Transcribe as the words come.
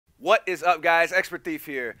What is up, guys? XpertThief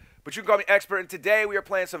here, but you can call me Expert, and today we are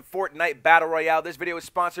playing some Fortnite Battle Royale. This video is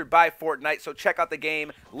sponsored by Fortnite, so check out the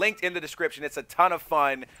game, linked in the description. It's a ton of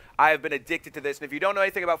fun. I have been addicted to this, and if you don't know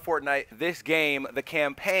anything about Fortnite, this game, the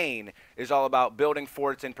campaign, is all about building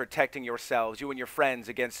forts and protecting yourselves, you and your friends,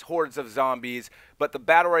 against hordes of zombies, but the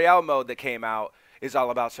Battle Royale mode that came out is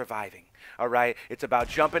all about surviving, all right? It's about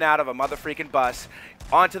jumping out of a motherfreaking bus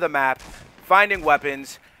onto the map, finding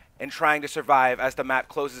weapons, and trying to survive as the map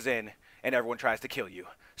closes in and everyone tries to kill you.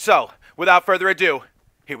 So, without further ado,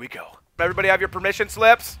 here we go. Everybody have your permission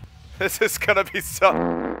slips? This is gonna be so...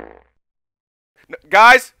 No,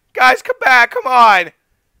 guys, come back, come on.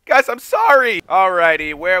 Guys, I'm sorry.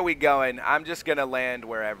 Alrighty, where are we going? I'm just gonna land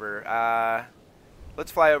wherever.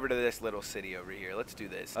 Let's fly over to this little city over here. Let's do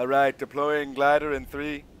this. Alright, deploying glider in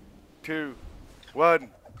 3, 2,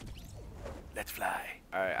 1. Let's fly.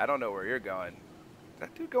 Alright, I don't know where you're going.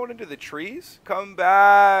 That dude going into the trees? Come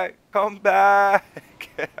back. Come back.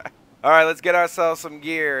 Alright, let's get ourselves some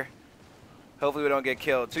gear. Hopefully we don't get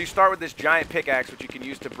killed. So you start with this giant pickaxe, which you can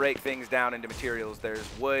use to break things down into materials. There's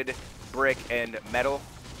wood, brick, and metal.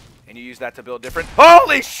 And you use that to build different...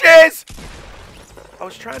 Holy shiz! I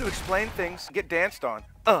was trying to explain things. Get danced on.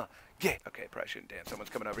 Yeah. Okay, probably shouldn't dance. Someone's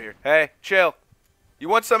coming over here. Hey, chill. You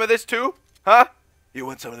want some of this too? Huh? You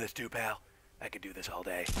want some of this too, pal? I could do this all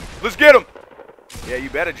day. Let's get him! Yeah, you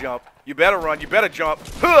better jump. You better run. You better jump.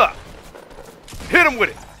 Huh! Hit him with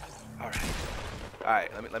it. All right. All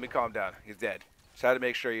right. Let me calm down. He's dead. Just had to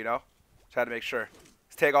make sure, you know. Just had to make sure.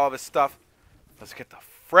 Let's take all of his stuff. Let's get the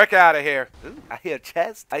frick out of here. Ooh, I hear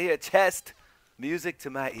chest. I hear chest. Music to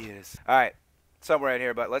my ears. All right. Somewhere in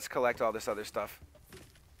here, but let's collect all this other stuff.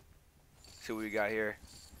 See what we got here.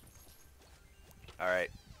 All right.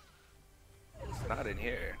 It's not in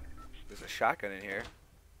here. There's a shotgun in here.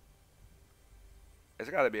 It's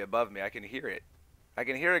got to be above me. I can hear it. I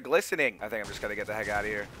can hear it glistening. I think I'm just going to get the heck out of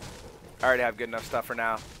here. I already have good enough stuff for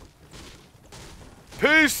now.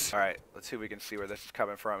 Peace! All right, let's see if we can see where this is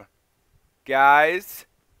coming from. Guys,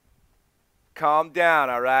 calm down,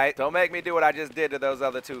 all right? Don't make me do what I just did to those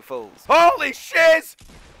other two fools. Holy shiz!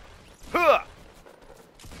 Huh!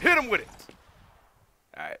 Hit him with it.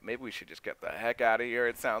 All right, maybe we should just get the heck out of here.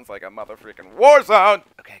 It sounds like a motherfreaking war zone.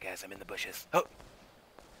 Okay, guys, I'm in the bushes. Oh,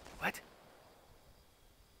 what?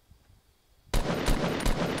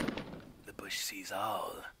 Sees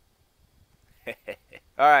all.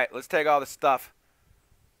 Alright, let's take all the stuff.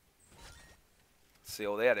 Let's see,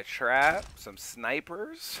 oh, they had a trap, some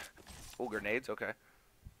snipers. Oh, grenades, okay.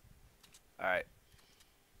 Alright.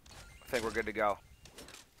 I think we're good to go.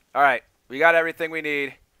 Alright, we got everything we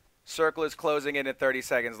need. Circle is closing in 30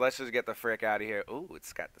 seconds. Let's just get the frick out of here. Ooh,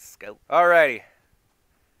 it's got the scope. Alrighty.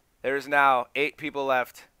 There's now 8 people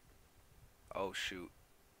left. Oh, shoot.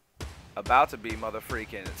 About to be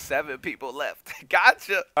motherfreaking 7 people left.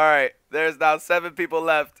 Gotcha. All right, there's now 7 people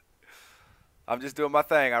left. I'm just doing my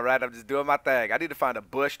thing, all right? I'm just doing my thing. I need to find a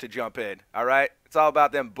bush to jump in, all right? It's all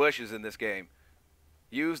about them bushes in this game.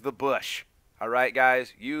 Use the bush, all right,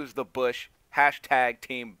 guys? Use the bush. Hashtag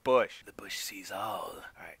Team Bush. The bush sees all.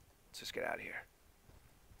 All right, let's just get out of here.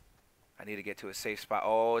 I need to get to a safe spot.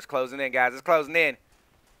 Oh, it's closing in, guys. It's closing in.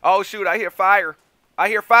 Oh, shoot, I hear fire. I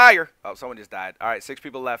hear fire. Oh, someone just died. All right, 6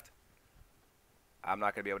 people left. I'm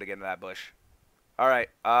not going to be able to get into that bush. All right.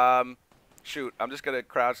 Shoot. I'm just going to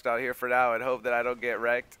crouch down here for now and hope that I don't get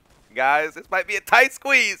wrecked. Guys, this might be a tight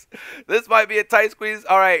squeeze. This might be a tight squeeze.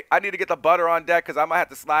 All right. I need to get the butter on deck because I might have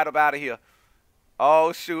to slide up out of here.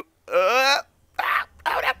 Oh, shoot. Yeah.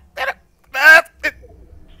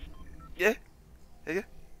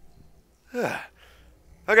 Yeah.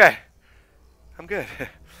 Okay. I'm good.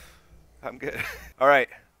 I'm good. All right.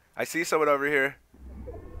 I see someone over here.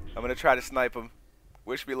 I'm going to try to snipe him.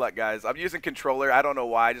 Wish me luck, guys. I'm using controller. I don't know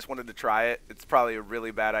why. I just wanted to try it. It's probably a really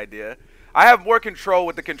bad idea. I have more control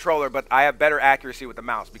with the controller, but I have better accuracy with the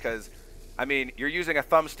mouse because, I mean, you're using a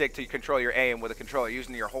thumbstick to control your aim with a controller. You're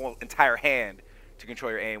using your whole entire hand to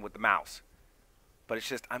control your aim with the mouse. But it's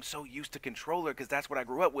just, I'm so used to controller because that's what I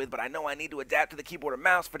grew up with, but I know I need to adapt to the keyboard and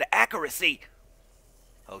mouse for the accuracy.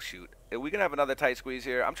 Oh, shoot. Are we going to have another tight squeeze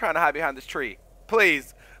here? I'm trying to hide behind this tree.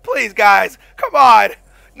 Please. Please, guys. Come on.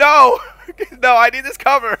 No! No, I need this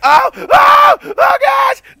cover. Oh! Oh! Oh,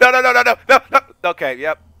 gosh! No. Okay,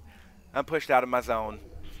 yep. I'm pushed out of my zone.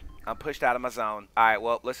 I'm pushed out of my zone. All right,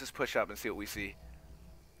 well, let's just push up and see what we see.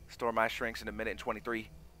 Store my shrinks in a minute and 23.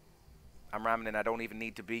 I'm rhyming and I don't even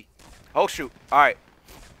need to be. Oh, shoot. All right.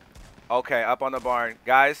 Okay, up on the barn.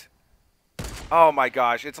 Guys. Oh, my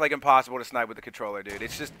gosh. It's, like, impossible to snipe with the controller, dude.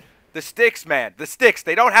 It's just the sticks, man. The sticks.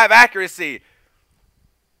 They don't have accuracy.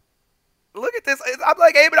 Look at this. I'm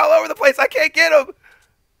like aiming all over the place. I can't get him.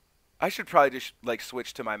 I should probably just, like,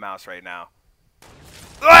 switch to my mouse right now.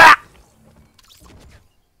 Ah!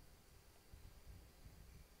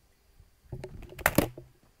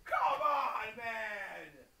 Come on, man!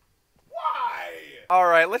 Why? All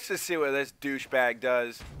right, let's just see what this douchebag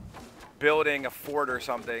does. Building a fort or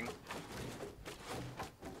something.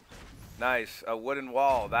 Nice. A wooden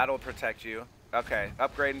wall. That'll protect you. Okay,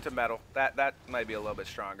 upgrading to metal. That might be a little bit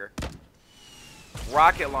stronger.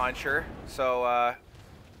 Rocket launcher. So,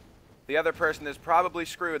 the other person is probably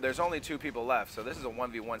screwed. There's only 2 people left, so this is a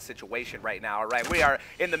 1v1 situation right now. All right, we are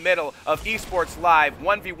in the middle of Esports Live,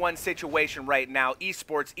 1v1 situation right now.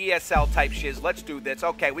 Esports, ESL type shiz. Let's do this.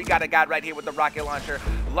 Okay, we got a guy right here with the rocket launcher.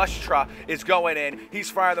 Lustra is going in. He's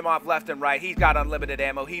firing them off left and right. He's got unlimited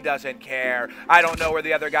ammo. He doesn't care. I don't know where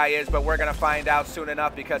the other guy is, but we're going to find out soon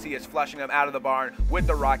enough because he is flushing them out of the barn with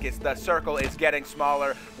the rockets. The circle is getting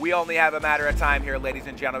smaller. We only have a matter of time here, ladies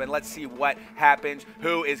and gentlemen. Let's see what happens.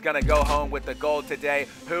 Who is going to go home with the gold today?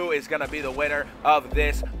 Who is going to be the winner of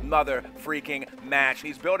this mother freaking match?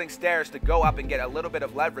 He's building stairs to go up and get a little bit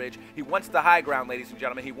of leverage. He wants the high ground, ladies and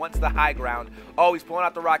gentlemen. He wants the high ground. Oh, he's pulling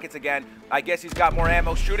out the rockets again. I guess he's got more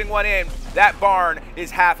ammo. Shooting one in. That barn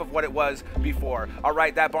is half of what it was before. All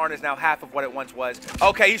right, that barn is now half of what it once was.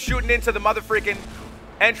 Okay, he's shooting into the mother freaking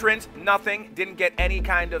entrance. Nothing. Didn't get any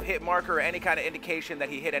kind of hit marker or any kind of indication that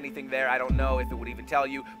he hit anything there. I don't know if it would even tell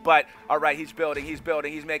you. But, all right, he's building. He's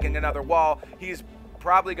building. He's making another wall. He's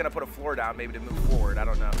probably going to put a floor down maybe to move forward. I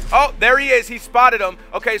don't know. Oh, there he is. He spotted him.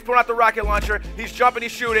 Okay, he's pulling out the rocket launcher. He's jumping.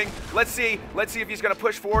 He's shooting. Let's see. Let's see if he's going to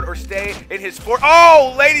push forward or stay in his fort.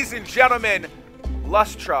 Oh, ladies and gentlemen,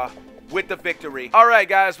 Lustra with the victory. All right,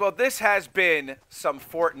 guys. Well, this has been some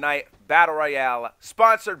Fortnite Battle Royale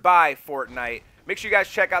sponsored by Fortnite. Make sure you guys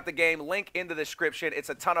check out the game. Link in the description. It's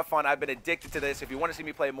a ton of fun. I've been addicted to this. If you want to see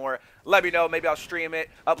me play more, let me know. Maybe I'll stream it,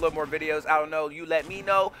 upload more videos. I don't know. You let me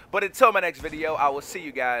know. But until my next video, I will see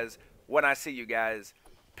you guys when I see you guys.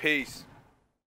 Peace.